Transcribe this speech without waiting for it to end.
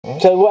Yeah.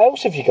 So what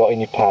else have you got in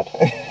your pad?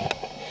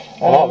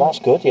 Oh, that's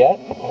good, yeah.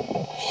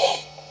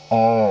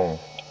 Oh,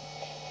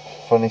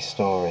 funny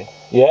story.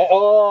 Yeah,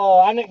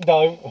 oh,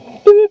 anecdote.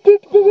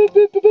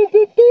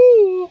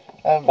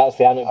 That's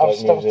the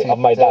anecdote music. I've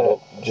made that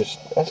up.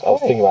 I was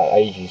thinking about it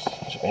ages.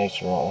 I used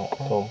to write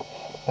that. Go on.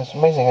 That's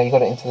amazing how you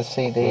got it into the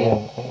CD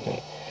and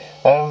everything.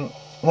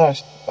 No,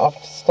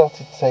 I've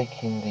started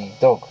taking the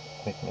dog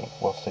with me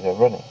whilst I go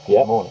running in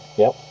the morning.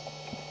 Yep.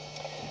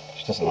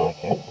 She doesn't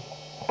like it.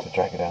 I have to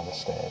drag her down the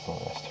stairs and all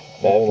the rest of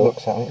it. Fair enough.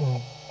 Looks at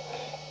me.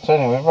 So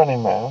anyway, we're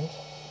running round.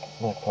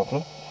 No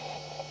problem.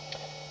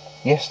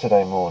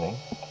 Yesterday morning,